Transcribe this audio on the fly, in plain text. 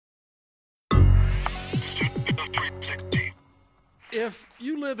If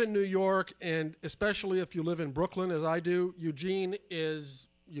you live in New York, and especially if you live in Brooklyn, as I do, Eugene is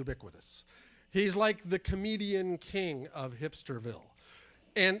ubiquitous. He's like the comedian king of Hipsterville.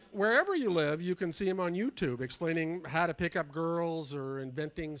 And wherever you live, you can see him on YouTube explaining how to pick up girls or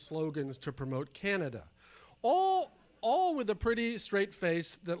inventing slogans to promote Canada. All with a pretty straight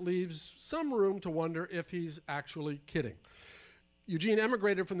face that leaves some room to wonder if he's actually kidding. Eugene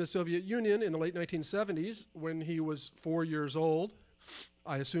emigrated from the Soviet Union in the late 1970s when he was 4 years old,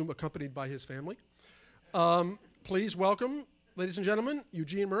 I assume accompanied by his family. Please welcome, ladies and gentlemen,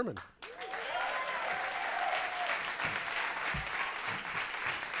 Eugene Mirman.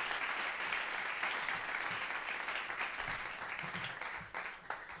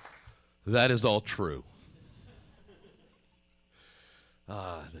 That is all true.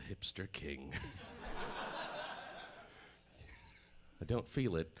 Ah, the hipster king. I don't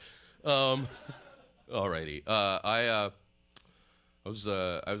feel it. Alrighty. I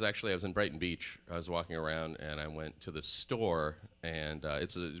was in Brighton Beach. I was walking around and I went to the store, and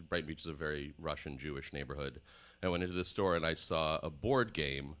Brighton Beach is a very Russian Jewish neighborhood. I went into the store and I saw a board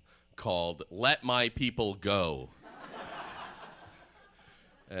game called Let My People Go.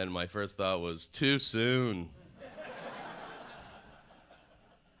 And my first thought was, too soon.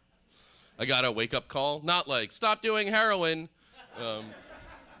 I got a wake-up call, not like, stop doing heroin,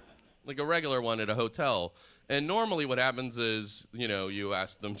 like a regular one at a hotel. And normally what happens is, you know, you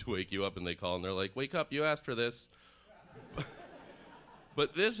ask them to wake you up and they call and they're like, wake up, you asked for this.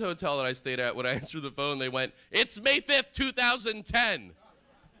 But this hotel that I stayed at, when I answered the phone, they went, it's May 5th, 2010.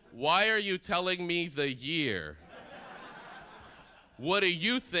 Why are you telling me the year? What do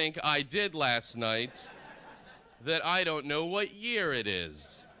you think I did last night that I don't know what year it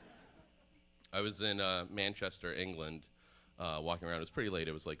is? I was in Manchester, England, walking around. It was pretty late.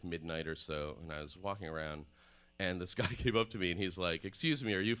 It was like midnight or so, and I was walking around, and this guy came up to me, and he's like, excuse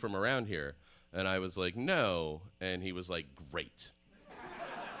me, are you from around here? And I was like, no. And he was like, great.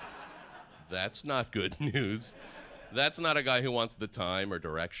 That's not good news. That's not a guy who wants the time or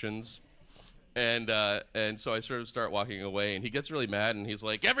directions. And so I sort of start walking away, and he gets really mad, and he's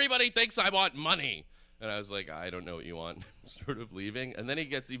like, everybody thinks I want money. And I was like, I don't know what you want. I'm sort of leaving. And then he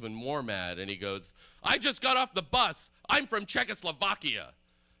gets even more mad, and he goes, I just got off the bus. I'm from Czechoslovakia.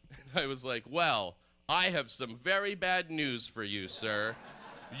 And I was like, well, I have some very bad news for you, sir.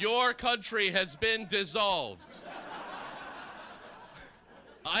 Your country has been dissolved.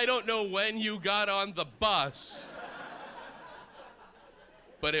 I don't know when you got on the bus,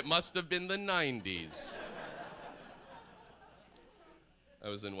 but it must have been the 90s. I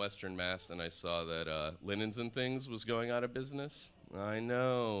was in Western Mass and I saw that Linens and Things was going out of business. I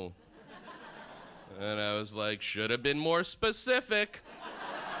know. And I was like, should have been more specific.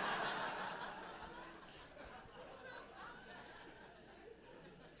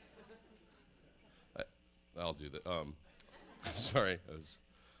 I'll do that. I'm sorry.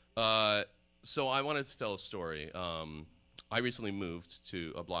 So I wanted to tell a story. I recently moved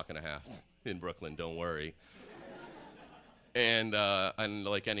to a block and a half in Brooklyn, don't worry. And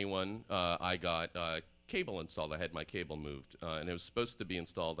like anyone, I got cable installed. I had my cable moved. And it was supposed to be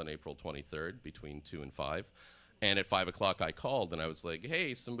installed on April 23rd between 2 and 5. And at 5 o'clock I called and I was like,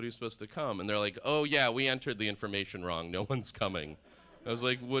 hey, somebody's supposed to come. And they're like, oh yeah, we entered the information wrong. No one's coming. I was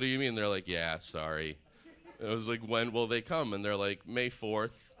like, what do you mean? They're like, yeah, sorry. And I was like, when will they come? And they're like, May 4th.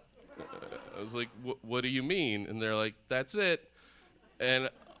 I was like, what do you mean? And they're like, that's it. And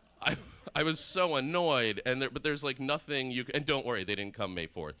I was so annoyed, but there's like nothing you can, and don't worry, they didn't come May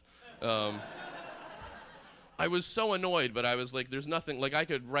 4th. I was so annoyed, but I was like, there's nothing, like I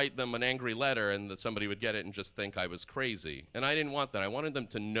could write them an angry letter and that somebody would get it and just think I was crazy. And I didn't want that. I wanted them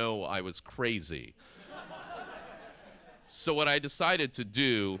to know I was crazy. So what I decided to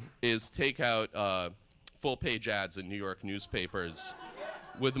do is take out full-page ads in New York newspapers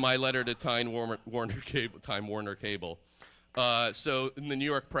with my letter to Time Warner Cable. So in the New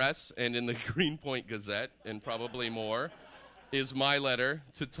York Press and in the Greenpoint Gazette, and probably more, is my letter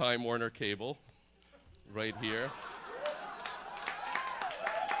to Time Warner Cable, right here.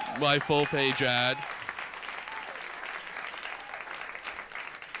 My full-page ad.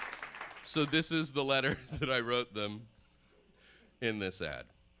 So this is the letter that I wrote them in this ad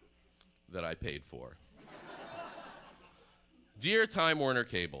that I paid for. Dear Time Warner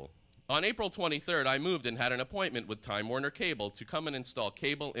Cable, on April 23rd, I moved and had an appointment with Time Warner Cable to come and install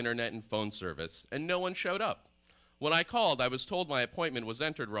cable, internet, and phone service, and no one showed up. When I called, I was told my appointment was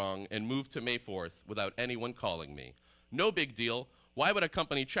entered wrong and moved to May 4th without anyone calling me. No big deal. Why would a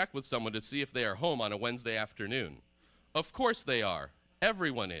company check with someone to see if they are home on a Wednesday afternoon? Of course they are.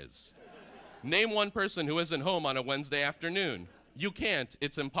 Everyone is. Name one person who isn't home on a Wednesday afternoon. You can't.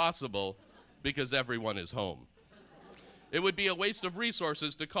 It's impossible because everyone is home. It would be a waste of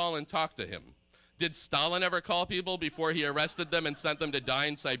resources to call and talk to him. Did Stalin ever call people before he arrested them and sent them to die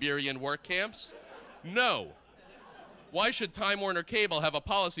in Siberian work camps? No. Why should Time Warner Cable have a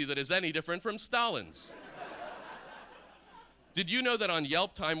policy that is any different from Stalin's? Did you know that on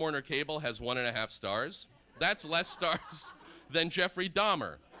Yelp, Time Warner Cable has 1.5 stars? That's less stars than Jeffrey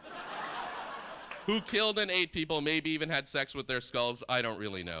Dahmer, who killed and ate people, maybe even had sex with their skulls. I don't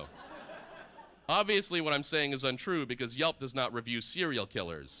really know. Obviously, what I'm saying is untrue because Yelp does not review serial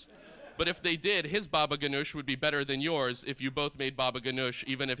killers. But if they did, his Baba Ganoush would be better than yours if you both made Baba Ganoush,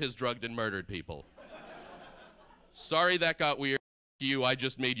 even if his drugged and murdered people. Sorry that got weird. You, I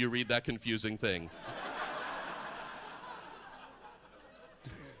just made you read that confusing thing.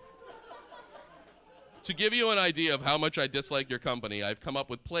 To give you an idea of how much I dislike your company, I've come up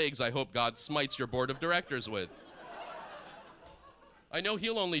with plagues I hope God smites your board of directors with. I know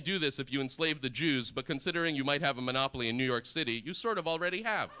he'll only do this if you enslave the Jews, but considering you might have a monopoly in New York City, you sort of already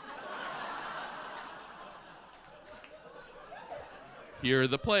have. Here are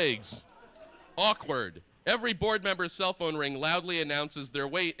the plagues. Awkward. Every board member's cell phone ring loudly announces their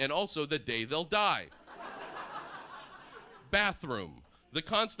weight and also the day they'll die. Bathroom. The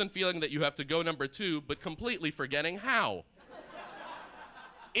constant feeling that you have to go number 2, but completely forgetting how.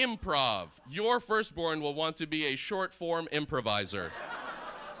 Improv. Your firstborn will want to be a short-form improviser.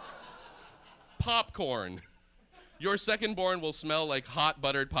 Popcorn. Your secondborn will smell like hot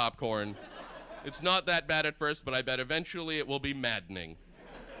buttered popcorn. It's not that bad at first, but I bet eventually it will be maddening.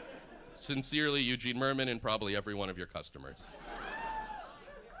 Sincerely, Eugene Mirman, and probably every one of your customers.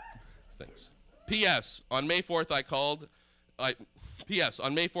 Thanks. P.S. On May 4th, I called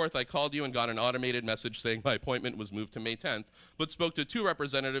you and got an automated message saying my appointment was moved to May 10th, but spoke to 2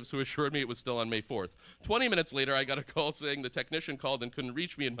 representatives who assured me it was still on May 4th. 20 minutes later, I got a call saying the technician called and couldn't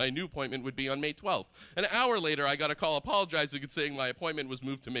reach me and my new appointment would be on May 12th. An hour later, I got a call apologizing and saying my appointment was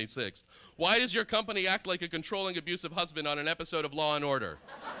moved to May 6th. Why does your company act like a controlling, abusive husband on an episode of Law & Order?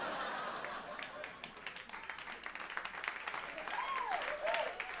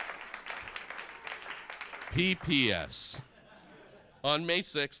 P.P.S. On May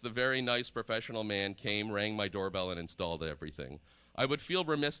 6th, the very nice professional man came, rang my doorbell, and installed everything. I would feel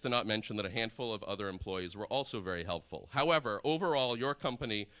remiss to not mention that a handful of other employees were also very helpful. However, overall, your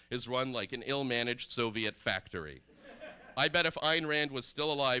company is run like an ill-managed Soviet factory. I bet if Ayn Rand was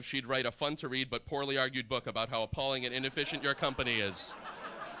still alive, she'd write a fun-to-read but poorly argued book about how appalling and inefficient your company is.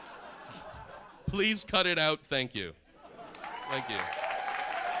 Please cut it out. Thank you. Thank you.